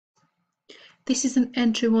This is an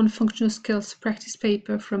Entry 1 Functional Skills practice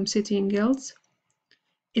paper from City and Guilds.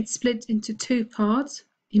 It's split into two parts.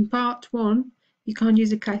 In part 1, you can't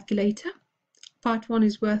use a calculator. Part 1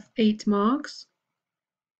 is worth 8 marks.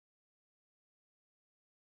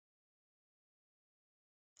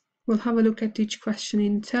 We'll have a look at each question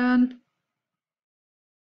in turn.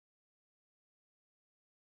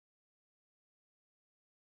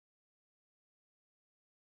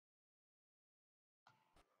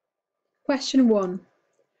 Question 1.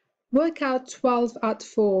 Work out 12 add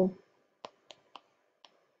 4.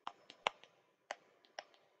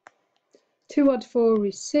 2 add 4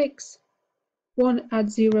 is 6. 1 add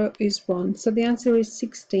 0 is 1. So the answer is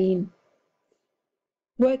 16.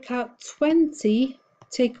 Work out 20,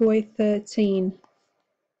 take away 13.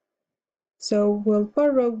 So we'll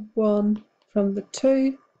borrow 1 from the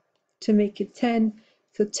 2 to make it 10.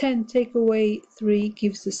 So 10 take away 3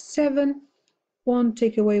 gives us 7. 1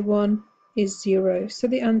 take away 1 is 0. So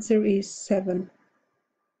the answer is 7.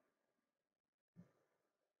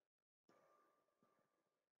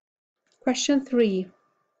 Question 3.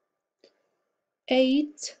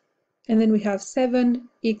 8 and then we have 7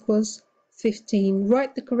 equals 15.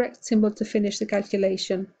 Write the correct symbol to finish the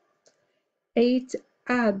calculation. 8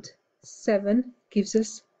 add 7 gives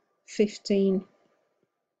us 15.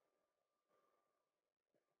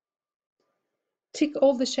 Tick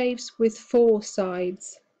all the shapes with 4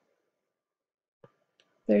 sides.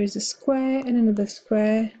 There is a square and another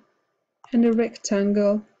square and a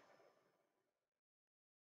rectangle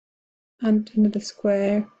and another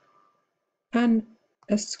square and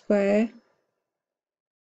a square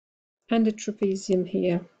and a trapezium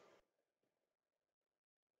here.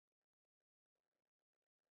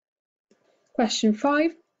 Question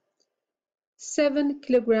 5. 7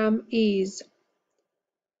 kilogram is.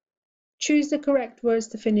 Choose the correct words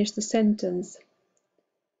to finish the sentence.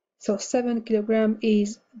 So 7 kilogram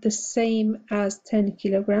is the same as 10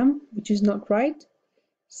 kilogram, which is not right.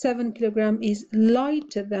 7 kilogram is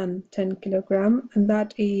lighter than 10 kilogram, and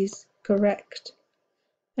that is correct.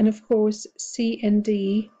 And of course, C and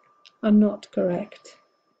D are not correct.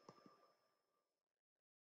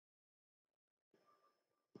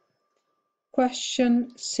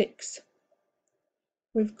 Question 6.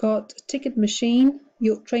 We've got a ticket machine.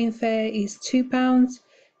 Your train fare is £2.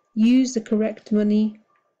 Use the correct money.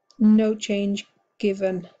 No change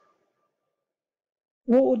given.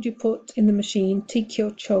 What would you put in the machine? Take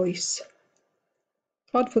your choice.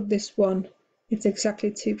 I'd put this one. It's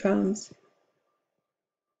exactly £2.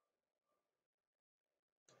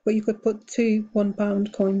 But you could put 2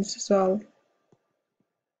 £1 coins as well.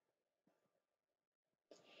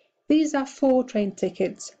 These are 4 train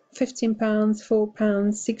tickets. £15, £4,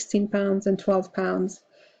 £16 and £12.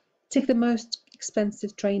 Take the most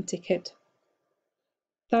expensive train ticket.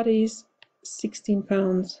 That is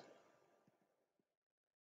 £16.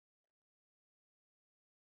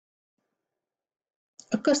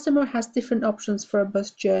 A customer has different options for a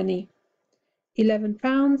bus journey. £11,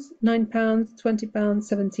 £9, £20,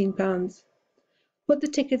 £17. Put the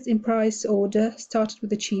tickets in price order, started with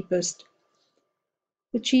the cheapest.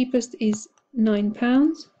 The cheapest is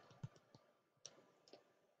 £9.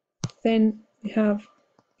 Then we have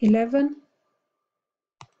 £11,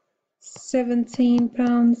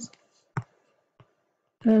 £17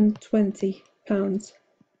 and £20.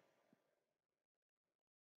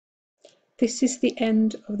 This is the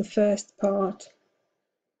end of the first part.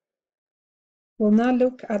 We'll now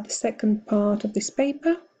look at the second part of this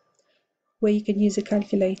paper, where you can use a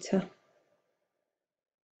calculator.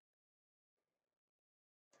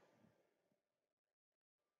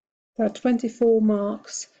 There are 24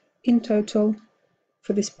 marks in total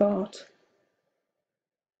for this part.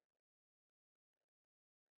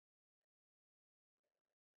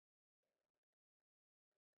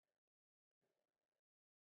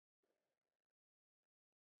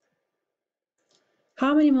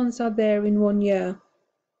 How many months are there in 1 year?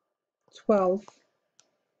 12.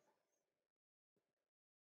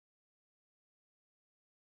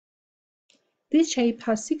 This shape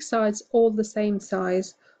has 6 sides all the same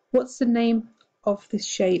size. What's the name of this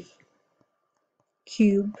shape?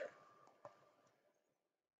 Cube.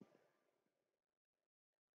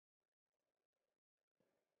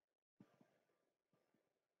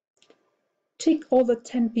 Tick all the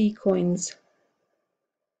 10p coins.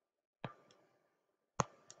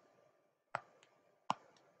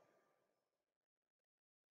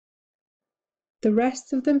 The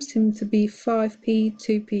rest of them seem to be 5p,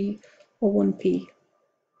 2p or 1p.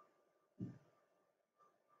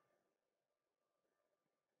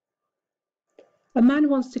 A man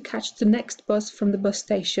wants to catch the next bus from the bus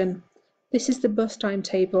station. This is the bus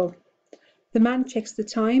timetable. The man checks the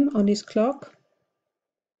time on his clock.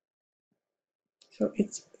 So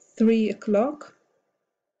it's 3 o'clock.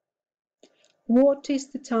 What is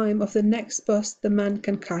the time of the next bus the man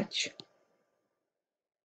can catch?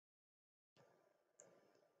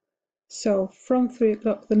 So from 3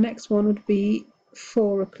 o'clock, the next one would be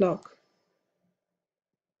 4 o'clock.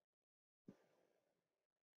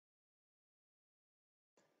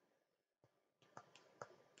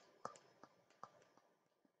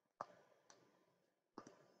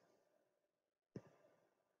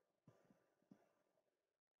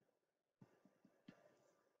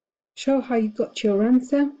 Show how you got your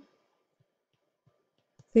answer.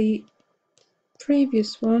 The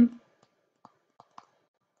previous one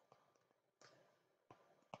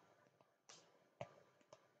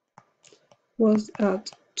was at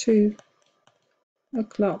 2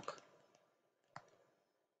 o'clock,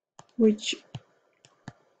 which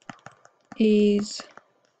is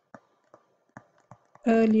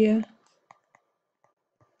earlier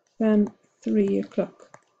than 3 o'clock.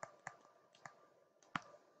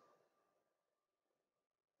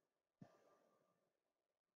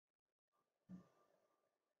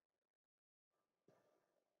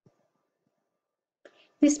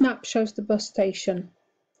 This map shows the bus station.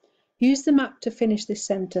 Use the map to finish this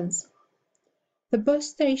sentence. The bus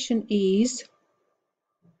station is...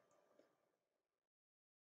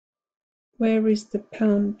 Where is the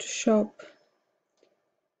pound shop?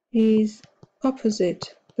 Is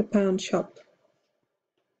opposite the pound shop.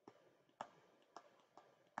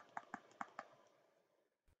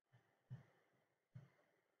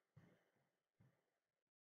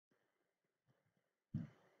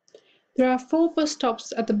 There are 4 bus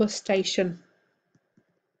stops at the bus station.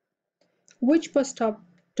 Which bus stop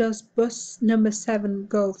does bus number 7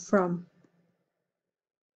 go from?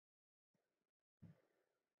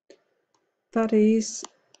 That is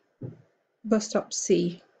bus stop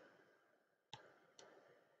C.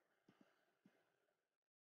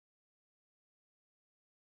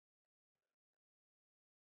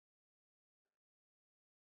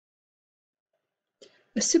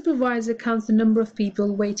 A supervisor counts the number of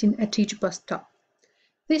people waiting at each bus stop.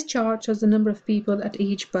 This chart shows the number of people at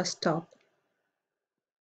each bus stop.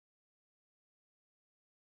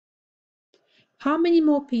 How many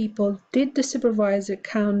more people did the supervisor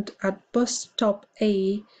count at bus stop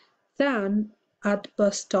A than at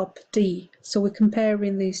bus stop D? So we're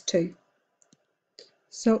comparing these two.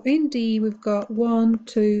 So in D we've got 1,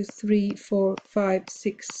 2, 3, 4, 5,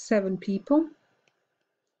 6, 7 people.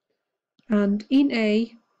 And in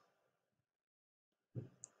A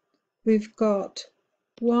we've got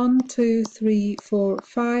 1, 2, 3, 4,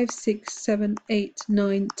 5, 6, 7, 8,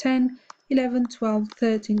 9, 10, 11, 12,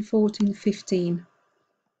 13, 14, 15.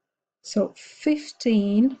 So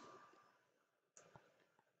 15,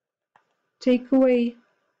 take away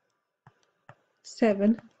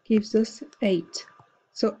 7 gives us 8.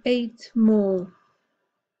 So 8 more.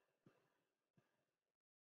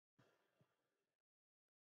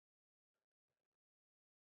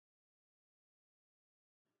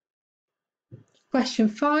 Question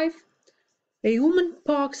 5. A woman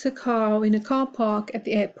parks her car in a car park at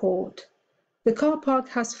the airport. The car park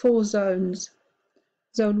has 4 zones.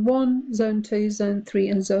 Zone 1, Zone 2, Zone 3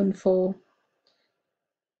 and Zone 4.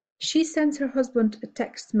 She sends her husband a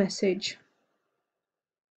text message.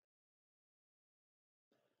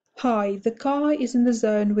 Hi, the car is in the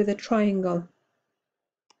zone with a triangle.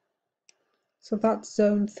 So that's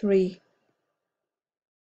Zone 3.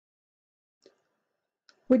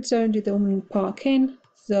 Which zone did the woman park in?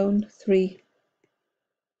 Zone 3.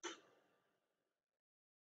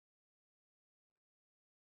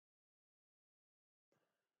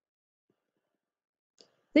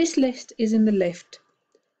 This list is in the lift.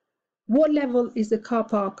 What level is the car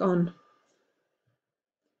park on?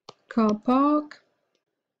 Car park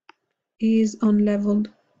is on level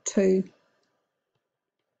 2.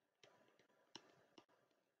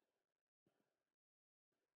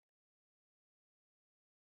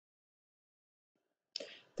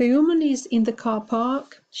 The woman is in the car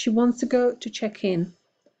park. She wants to go to check in.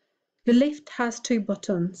 The lift has 2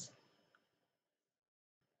 buttons.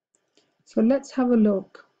 So let's have a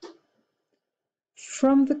look.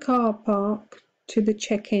 From the car park to the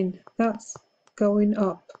check-in, that's going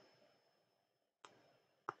up.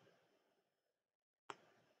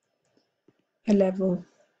 A level.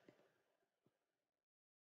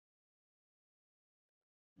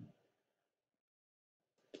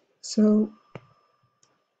 So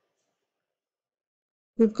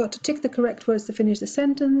we've got to tick the correct words to finish the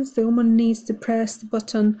sentence. The woman needs to press the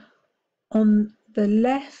button on the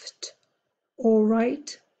left or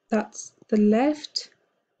right. That's the left.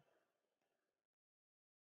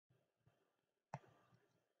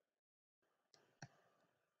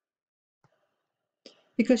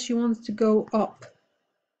 because she wants to go up.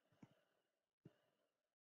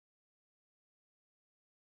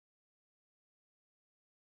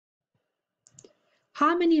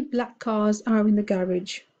 How many black cars are in the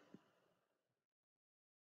garage?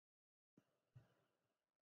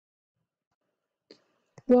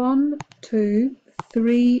 One, two,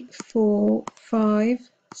 three, four, 5,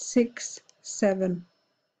 6, 7.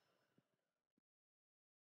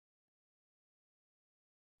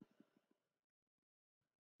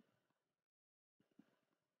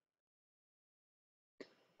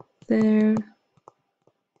 There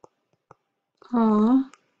are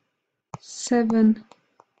 7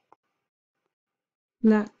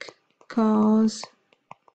 black cars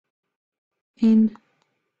in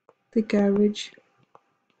the garage.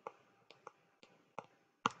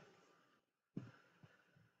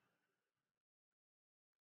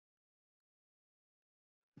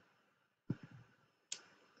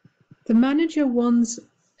 The manager wants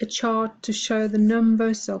a chart to show the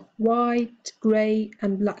numbers of white, grey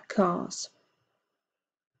and black cars.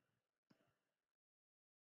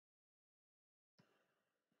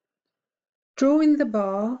 Draw in the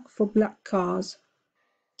bar for black cars.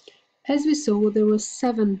 As we saw, there were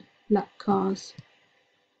 7 black cars.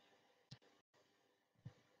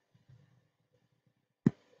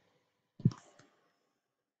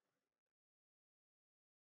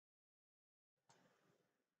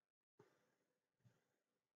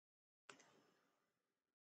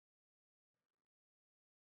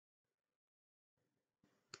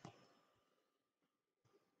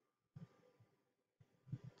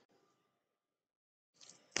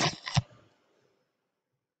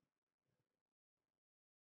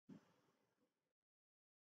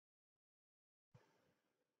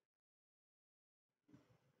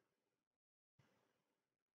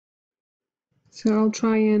 So I'll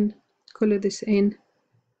try and colour this in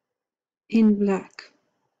black,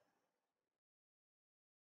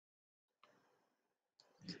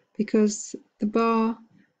 because the bar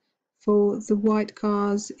for the white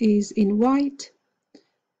cars is in white,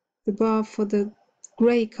 the bar for the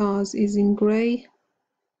grey cars is in grey,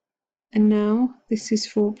 and now this is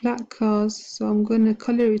for black cars, so I'm going to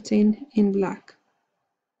colour it in black.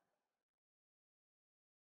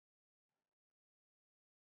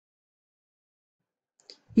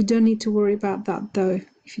 You don't need to worry about that though,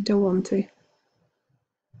 if you don't want to.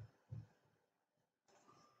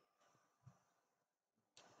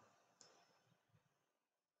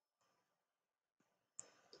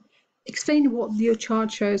 Explain what your chart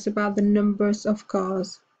shows about the numbers of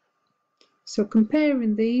cars. So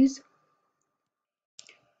comparing these,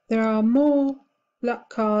 there are more black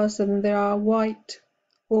cars than there are white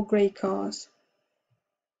or grey cars.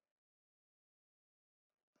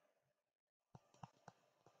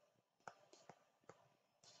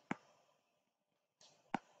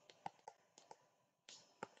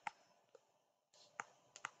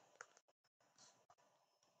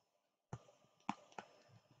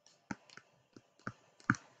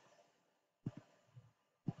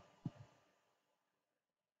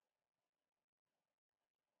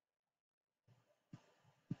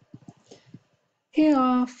 Here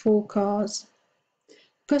are 4 cars.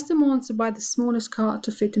 Customer wants to buy the smallest car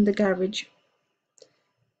to fit in the garage.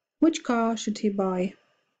 Which car should he buy?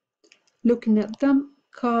 Looking at them,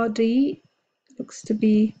 car D seems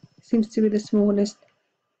to be the smallest.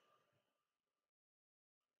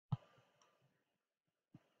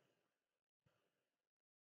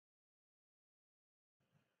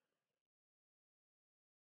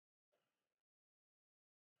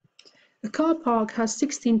 A car park has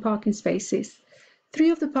 16 parking spaces. 3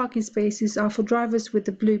 of the parking spaces are for drivers with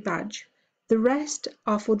the blue badge. The rest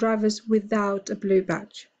are for drivers without a blue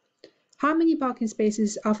badge. How many parking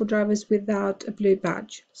spaces are for drivers without a blue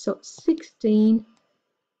badge? So 16,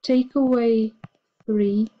 take away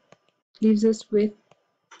 3, leaves us with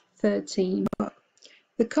 13.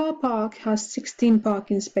 The car park has 16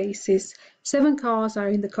 parking spaces. 7 cars are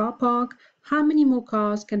in the car park. How many more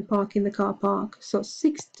cars can park in the car park? So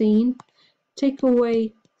 16, take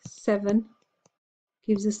away 7,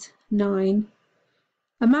 gives us 9.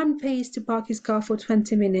 A man pays to park his car for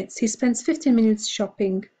 20 minutes. He spends 15 minutes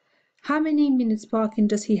shopping. How many minutes parking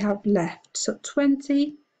does he have left? So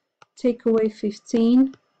 20, take away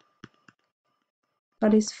 15,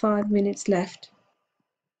 that is 5 minutes left.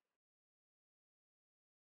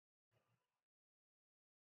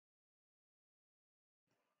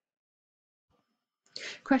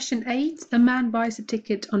 Question 8. A man buys a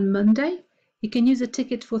ticket on Monday. He can use a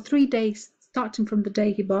ticket for 3 days starting from the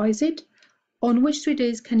day he buys it. On which 3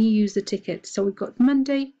 days can he use the ticket? So we've got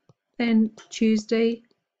Monday, then Tuesday,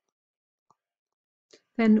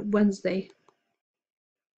 then Wednesday.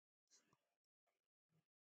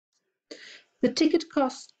 The ticket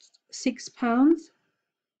costs £6.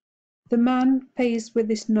 The man pays with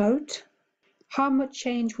this note. How much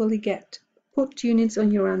change will he get? Put units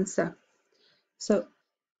on your answer. So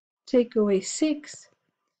take away 6.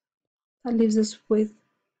 That leaves us with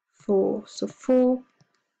 4. So £4.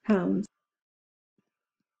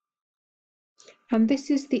 And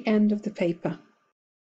this is the end of the paper.